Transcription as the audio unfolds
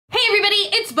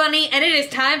It's Bunny, and it is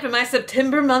time for my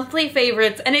September monthly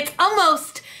favorites, and it's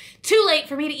almost too late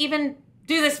for me to even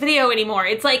do this video anymore.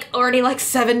 It's like already like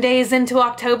 7 days into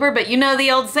October, but you know the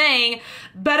old saying,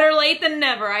 better late than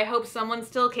never. I hope someone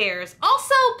still cares.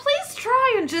 Also, please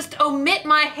try and just omit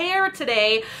my hair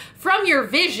today from your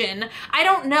vision. I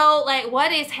don't know like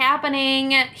what is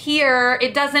happening here.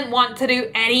 It doesn't want to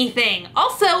do anything.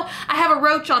 Also, I have a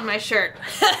roach on my shirt.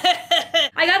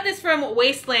 I got this from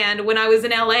Wasteland when I was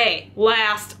in LA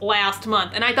last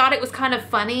month, and I thought it was kind of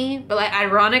funny, but like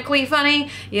ironically funny,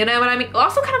 you know what I mean?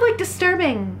 Also kind of like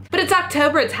disturbing. But it's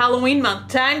October, it's Halloween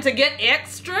month, time to get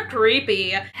extra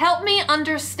creepy. Help me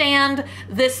understand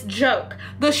this joke.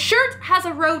 The shirt has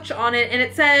a roach on it and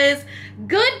it says,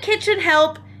 "Good kitchen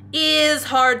help is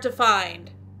hard to find."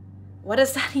 What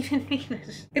does that even mean?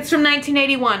 It's from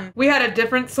 1981. We had a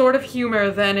different sort of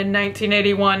humor then in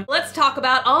 1981. Let's talk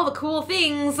about all the cool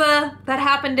things that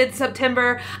happened in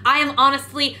September. I am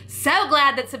honestly so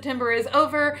glad that September is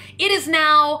over. It is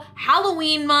now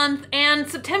Halloween month, and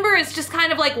September is just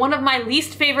kind of like one of my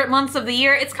least favorite months of the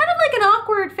year. It's kind of like an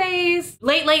awkward phase.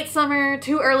 Late summer,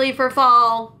 too early for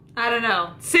fall. I don't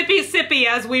know. Sippy sippy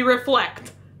as we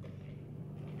reflect.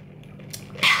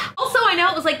 Also, I know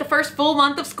it was like the first full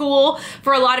month of school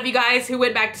for a lot of you guys who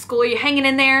went back to school. Are you hanging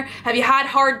in there? Have you had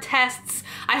hard tests?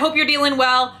 I hope you're dealing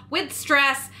well with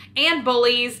stress and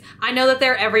bullies. I know that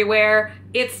they're everywhere.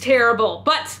 It's terrible,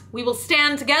 but we will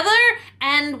stand together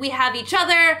and we have each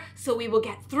other, so we will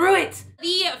get through it.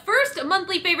 The first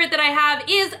monthly favorite that I have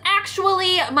is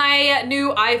actually my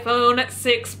new iPhone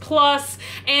 6 Plus,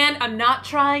 and I'm not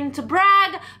trying to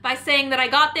brag by saying that I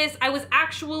got this. I was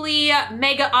actually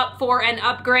mega up for an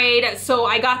upgrade, so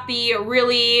I got the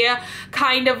really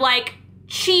kind of like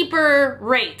cheaper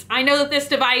rate. I know that this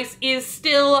device is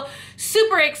still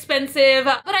super expensive,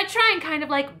 but I try and kind of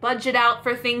like budget out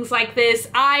for things like this.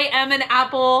 I am an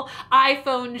Apple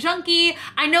iPhone junkie.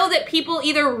 I know that people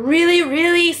either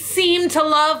really seem to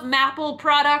love Apple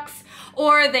products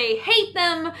or they hate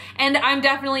them, and I'm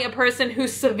definitely a person who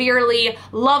severely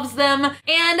loves them.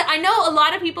 And I know a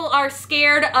lot of people are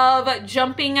scared of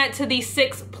jumping to the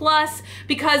 6 Plus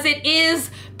because it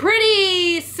is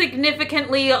pretty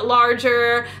significantly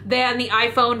larger than the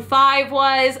iPhone 5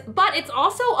 was, but it's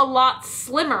also a lot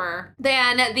slimmer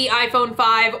than the iPhone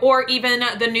 5 or even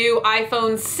the new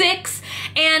iPhone 6.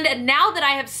 And now that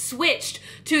I have switched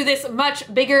to this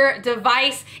much bigger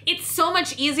device, it's so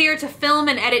much easier to film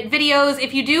and edit videos.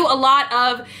 If you do a lot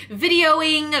of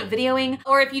videoing,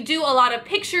 or if you do a lot of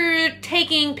picture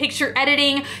taking, picture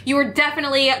editing, you are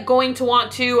definitely going to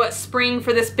want to spring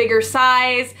for this bigger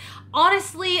size.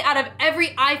 Honestly, out of every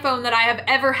iPhone that I have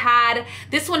ever had,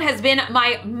 this one has been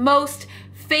my most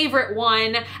favorite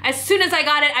one. As soon as I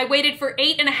got it, I waited for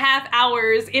 8.5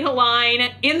 hours in a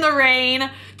line in the rain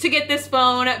to get this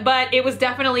phone, but it was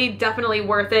definitely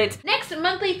worth it. Next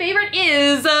monthly favorite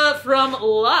is from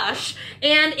Lush,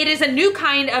 and it is a new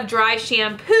kind of dry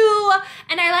shampoo,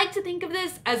 and I like to think of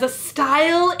this as a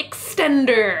style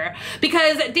extender,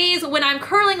 because days when I'm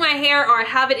curling my hair or I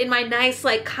have it in my nice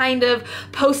like kind of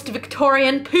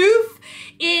post-Victorian poof,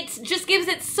 it just gives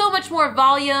it so much more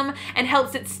volume and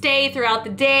helps it stay throughout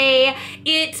the day.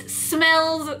 It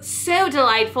smells so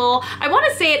delightful. I want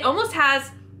to say it almost has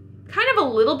kind of a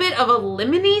little bit of a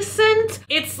lemony scent.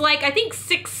 It's like, I think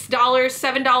 $6,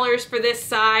 $7 for this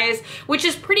size, which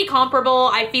is pretty comparable,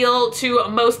 I feel, to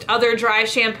most other dry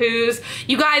shampoos.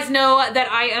 You guys know that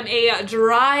I am a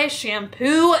dry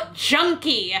shampoo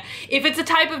junkie. If it's a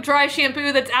type of dry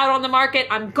shampoo that's out on the market,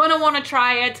 I'm gonna wanna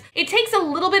try it. It takes a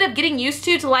little bit of getting used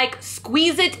to like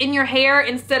squeeze it in your hair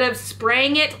instead of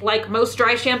spraying it like most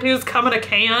dry shampoos come in a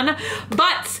can.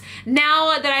 But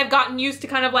now that I've gotten used to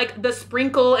kind of like the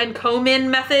sprinkle and comb in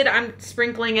method, I'm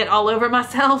sprinkling it all over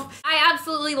myself. I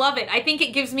absolutely love it. I think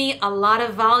it gives me a lot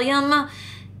of volume.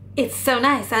 It's so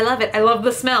nice. I love it. I love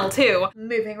the smell too.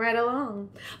 Moving right along.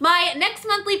 My next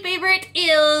monthly favorite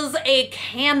is a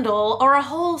candle or a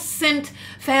whole scent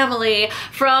family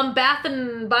from Bath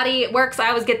and Body Works. I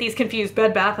always get these confused,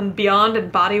 Bed Bath and Beyond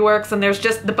and Body Works, and there's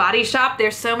just the Body Shop.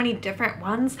 There's so many different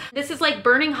ones. This is like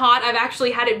burning hot. I've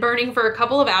actually had it burning for a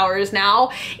couple of hours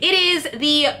now. It is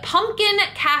the Pumpkin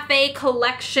Cafe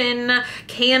Collection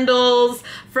candles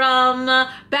from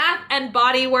Bath and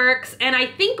Body Works, and I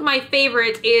think my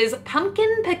favorite is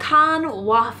pumpkin pecan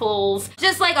waffles.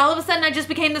 Just like all of a sudden I just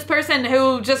became this person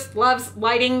who just loves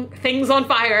lighting things on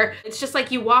fire. It's just like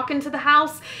you walk into the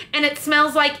house and it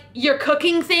smells like you're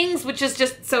cooking things, which is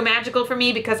just so magical for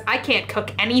me because I can't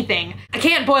cook anything. I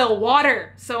can't boil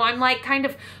water, so I'm like kind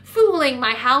of fooling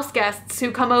my house guests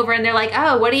who come over and they're like,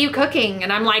 "Oh, what are you cooking?"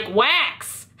 And I'm like,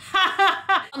 "Wax."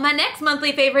 My next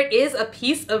monthly favorite is a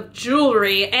piece of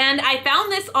jewelry, and I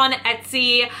found this on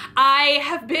Etsy. I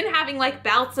have been having like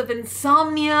bouts of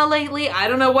insomnia lately. I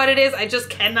don't know what it is. I just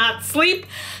cannot sleep.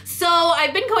 So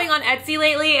I've been going on Etsy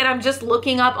lately and I'm just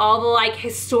looking up all the like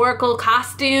historical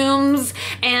costumes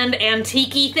and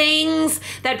antique-y things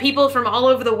that people from all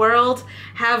over the world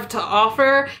have to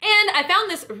offer. And I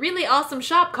found this really awesome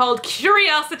shop called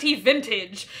Curiosity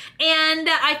Vintage. And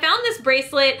I found this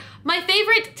bracelet. My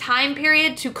favorite time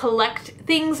period to collect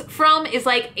things from is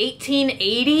like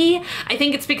 1880. I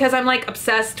think it's because I'm like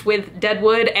obsessed with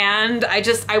Deadwood and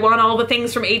I want all the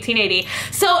things from 1880.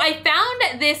 So I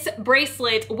found this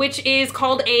bracelet, which is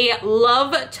called a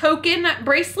love token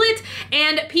bracelet.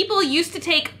 And people used to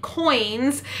take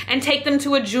coins and take them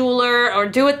to a jeweler or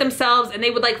do it themselves, and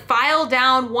they would like file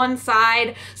down one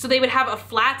side so they would have a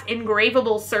flat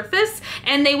engravable surface,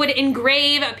 and they would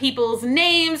engrave people's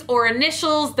names or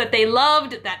initials that they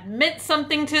loved that meant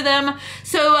something to them.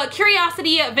 So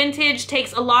Curiosity Vintage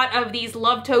takes a lot of these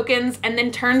love tokens and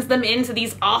then turns them into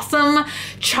these awesome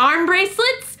charm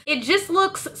bracelets. It just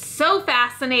looks so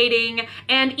fascinating,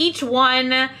 and each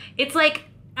one, it's like,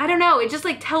 I don't know, it just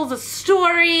like tells a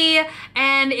story,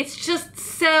 and it's just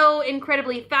so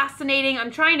incredibly fascinating. I'm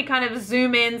trying to kind of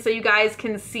zoom in so you guys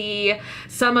can see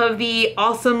some of the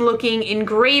awesome looking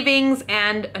engravings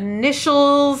and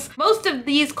initials. Most of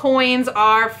these coins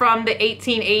are from the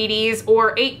 1880s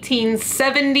or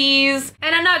 1870s,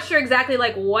 and I'm not sure exactly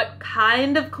like what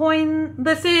kind of coin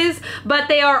this is, but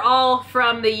they are all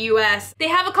from the US. They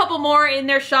have a couple more in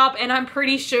their shop, and I'm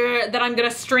pretty sure that I'm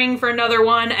gonna string for another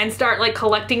one and start like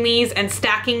collecting these and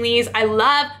stacking these. I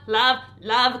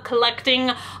love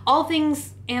collecting all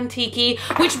things antique-y,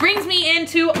 which brings me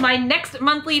into my next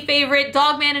monthly favorite.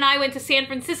 Dogman and I went to San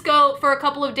Francisco for a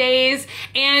couple of days,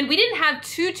 and we didn't have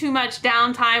too much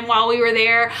downtime while we were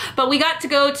there, but we got to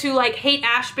go to like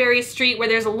Haight-Ashbury Street, where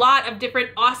there's a lot of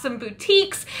different awesome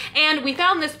boutiques, and we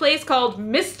found this place called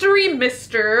Mystery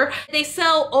Mister. They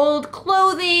sell old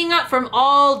clothing from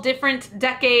all different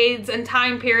decades and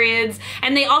time periods,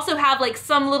 and they also have like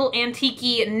some little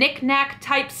antique-y knick-knack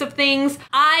types of things.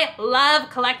 I love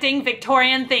collecting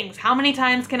Victorian things. How many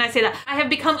times can I say that? I have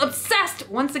become obsessed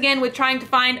once again with trying to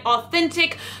find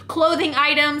authentic clothing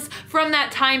items from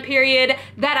that time period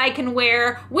that I can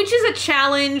wear, which is a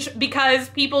challenge because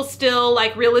people still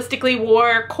like realistically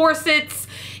wore corsets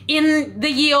in the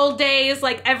ye old days,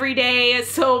 like every day.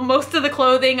 So most of the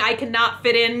clothing I cannot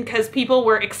fit in because people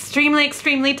were extremely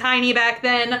tiny back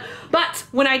then. But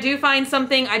when I do find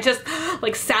something, I just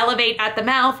like salivate at the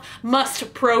mouth,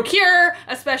 must procure,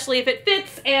 especially if it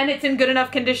fits and it's in good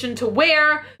enough condition to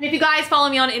wear. And if you guys follow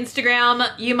me on Instagram,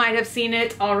 you might have seen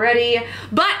it already,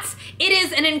 but it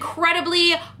is an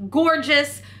incredibly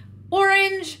gorgeous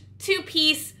orange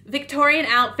two-piece Victorian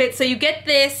outfit. So you get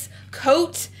this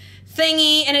coat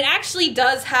thingy, and it actually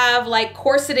does have like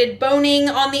corseted boning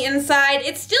on the inside.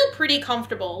 It's still pretty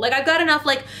comfortable. Like I've got enough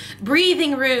like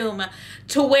breathing room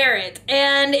to wear it,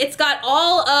 and it's got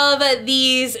all of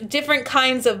these different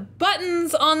kinds of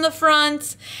buttons on the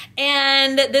front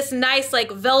and this nice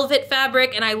like velvet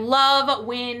fabric, and I love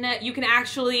when you can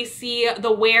actually see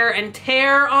the wear and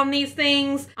tear on these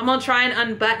things. I'm gonna try and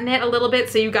unbutton it a little bit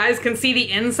so you guys can see the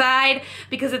inside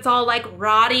because it's all like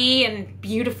roddy and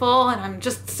beautiful, and I'm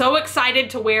just so excited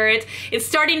to wear it. It's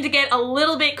starting to get a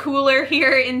little bit cooler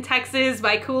here in Texas.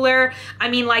 By cooler, I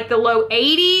mean like the low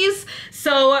 80s.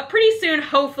 So pretty soon,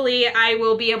 hopefully, I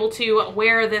will be able to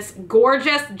wear this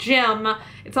gorgeous gem.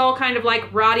 It's all kind of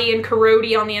like roddy and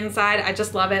corrody on the inside. I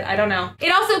just love it. I don't know.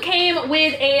 It also came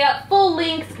with a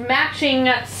full-length matching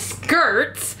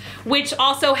skirt, which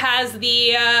also has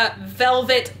the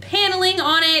velvet paneling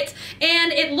on it,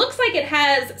 and it looks like it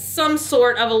has some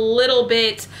sort of a little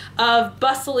bit of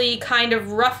bustly, kind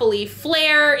of ruffly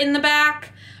flair in the back.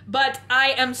 But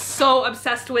I am so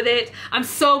obsessed with it. I'm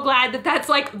so glad that that's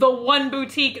like the one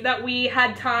boutique that we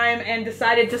had time and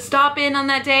decided to stop in on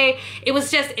that day. It was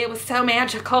so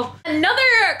magical. Another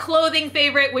clothing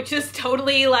favorite, which is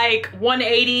totally like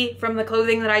 180 from the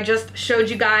clothing that I just showed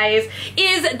you guys,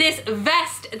 is this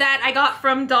vest that I got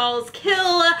from Dolls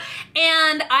Kill.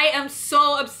 And I am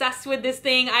so obsessed with this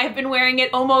thing. I have been wearing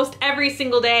it almost every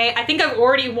single day. I think I've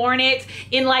already worn it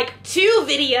in like 2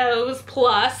 videos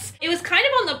plus. It was kind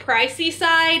of on the pricey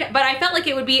side, but I felt like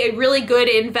it would be a really good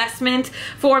investment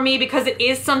for me because it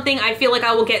is something I feel like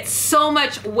I will get so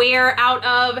much wear out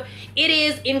of. It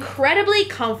is incredibly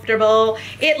comfortable.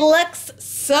 It looks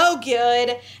so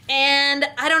good, and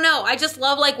I don't know, I just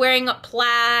love like wearing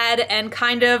plaid and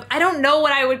kind of, I don't know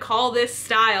what I would call this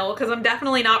style because I'm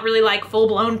definitely not really like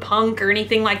full-blown punk or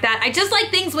anything like that. I just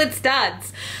like things with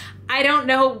studs. I don't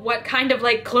know what kind of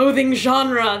like clothing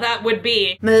genre that would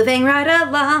be. Moving right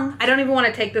along. I don't even want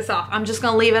to take this off. I'm just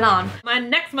gonna leave it on. My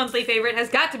next monthly favorite has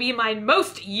got to be my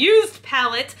most used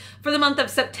palette for the month of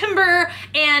September,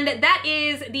 and that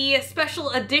is the special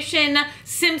edition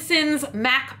Simpsons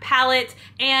MAC palette,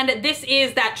 and this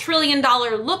is that $1 trillion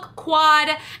look quad,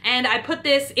 and I put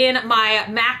this in my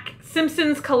MAC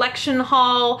Simpsons collection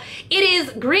haul. It is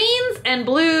greens and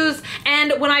blues,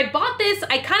 and when I bought this,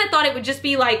 I kind of thought it would just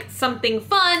be like something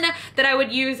fun that I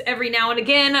would use every now and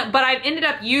again, but I've ended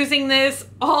up using this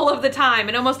all of the time,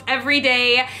 and almost every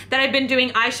day that I've been doing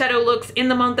eyeshadow looks in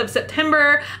the month of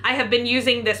September, I have been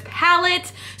using this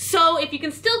palette. So if you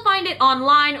can still find it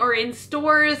online or in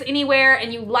stores anywhere,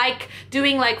 and you like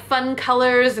doing like fun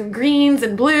colors and greens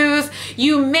and blues,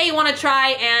 you may want to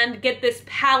try and get this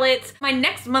palette. My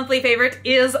next monthly favorite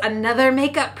is another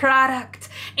makeup product,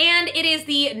 and it is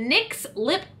the NYX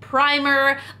Lip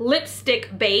Primer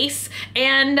lipstick base,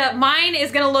 and mine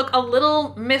is gonna look a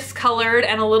little miscolored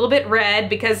and a little bit red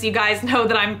because you guys know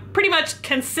that I'm pretty much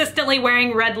consistently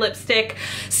wearing red lipstick.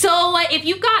 So if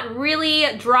you've got really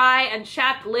dry and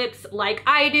chapped lips like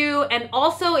I do, and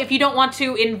also if you don't want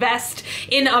to invest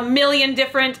in a million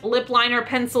different lip liner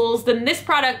pencils, then this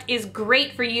product is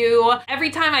great for you. Every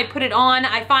time I put it on,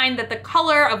 I find that the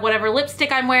color of whatever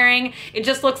lipstick I'm wearing, it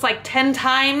just looks like 10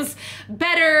 times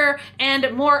better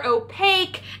and more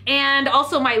opaque, and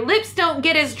also my lips don't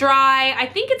get as dry. I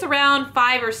think it's around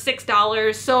 $5 or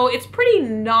 $6, so it's pretty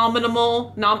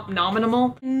nominal,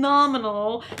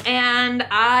 and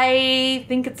I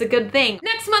think it's a good thing.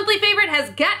 Next monthly favorite has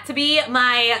got to be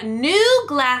my new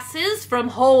glasses from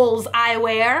Holes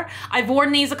Eyewear. I've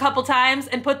worn these a couple times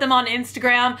and put them on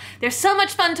Instagram. They're so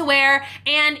much fun to wear,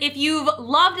 and if you've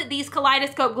loved these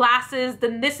kaleidoscope glasses,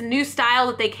 then this new style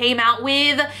that they came out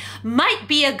with might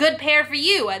be a good pair for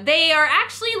you. They are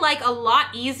actually like a lot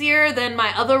easier than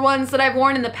my other ones that I've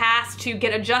worn in the past to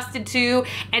get adjusted to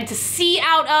and to see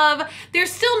out of. They're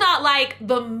still not like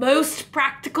the most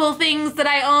practical things that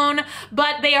I own,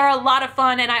 but they are a lot of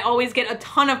fun, and I always get a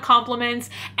ton of compliments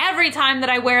every time that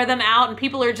I wear them out, and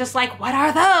people are just like, what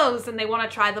are those? And they want to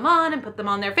try them on and put them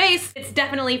on their face. It's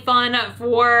definitely fun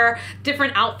for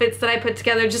different outfits that I put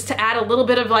together, just to add a little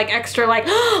bit of like extra like,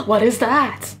 oh, what is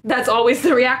that? That's always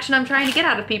the reaction I'm trying to get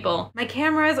out of people. My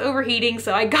camera is overheating,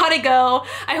 so I gotta go.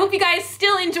 I hope you guys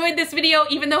still enjoyed this video,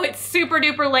 even though it's super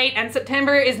duper late and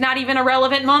September is not even a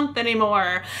relevant month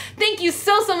anymore. Thank you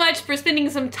so much for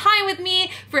spending some time with me,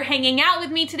 for hanging out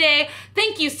with me today.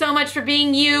 Thank you so much for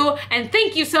being you, and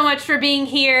thank you so much for being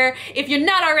here. If you're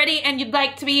not already and you'd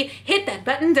like to be, hit that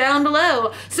button down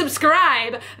below.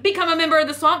 Subscribe, become a member of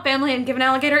the Swamp Family, and give an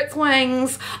alligator its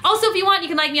wings. Also, if you want, you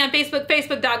can like me on Facebook,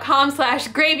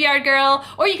 facebook.com/graveyardgirl,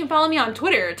 or you can follow me on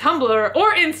Twitter, Tumblr,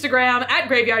 or Instagram at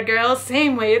Graveyard Girl,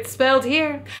 same way it's spelled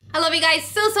here. I love you guys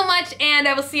so much, and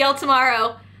I will see y'all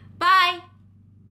tomorrow. Bye!